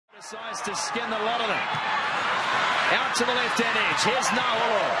Decides to skin the lot of them. Out to the left-hand edge. Here's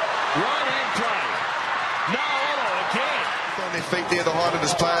Naholo. Right-hand play. Naholo again. On their feet there, the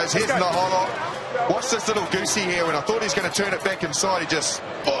Highlanders players. Here's Naholo. Watch this little goosey here. When I thought he was going to turn it back inside, he just...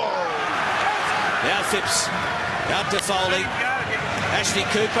 Oh. Now Phipps. Out to Foley. Ashley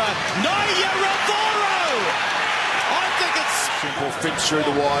Cooper. Naiyaravoro! I think it's... Simple Phipps through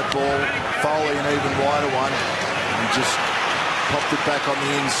the wide ball. Foley an even wider one. And just popped it back on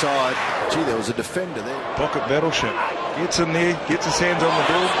the inside. Gee, there was a defender there. Pocket battleship. Gets in there, gets his hands on the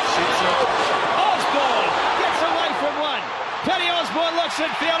ball, sets up. Osborne gets away from one. Paddy Osborne looks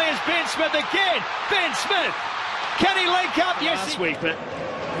at field. Here's Ben Smith again. Ben Smith. Can he link up? Yes, last week, but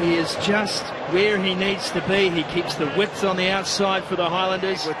he is just where he needs to be. He keeps the width on the outside for the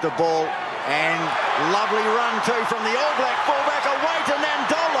Highlanders. With the ball, and lovely run too from the All Black fullback away to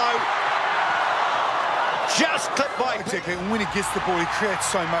Nadolo. Just clipped by particularly, and when he gets the ball, he creates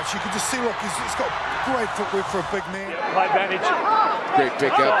so much. You can just see, look, he's got great footwork for a big man. High advantage. Great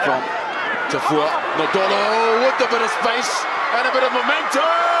pick up from Tafua. Nadolo with a bit of space and a bit of momentum.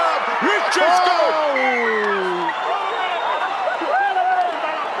 Reaches goal.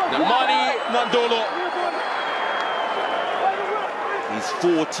 Nemani Nadolo. His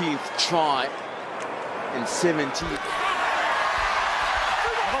 14th try in 17.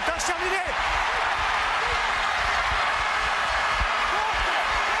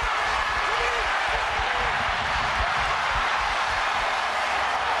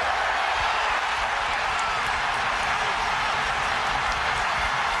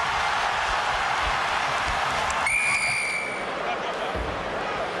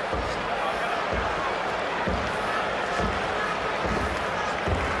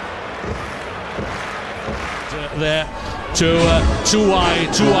 There to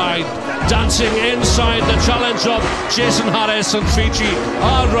Tuwai dancing inside. The challenge of Jason Harris, and Fiji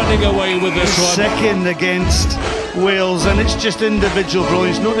are running away with this one. Second against Wales, and it's just individual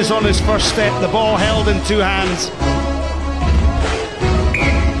brilliance. Notice on his first step, the ball held in two hands.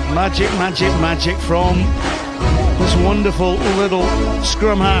 Magic, magic, magic from this wonderful little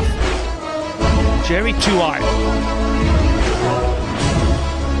scrum half, Jerry Tuwai.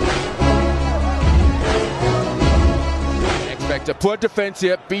 A poor defense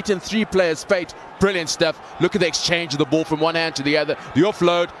here, beaten 3 players. Speight, brilliant stuff. Look at the exchange of the ball from one hand to the other. The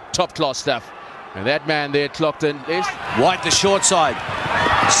offload, top class stuff. And that man there clocked in is White the short side.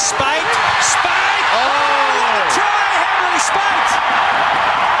 Speight! Speight! Oh! Try Henry Speight!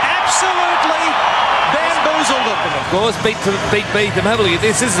 Absolutely bamboozled them. Of course, beat them heavily.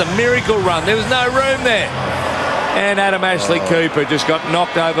 This is a miracle run. There was no room there. And Adam Ashley Cooper just got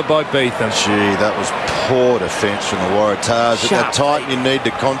knocked over by Beetham. Gee, that was poor defence from the Waratahs. At that time you need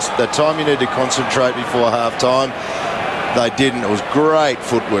to concentrate before half time. They didn't. It was great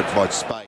footwork by Speight.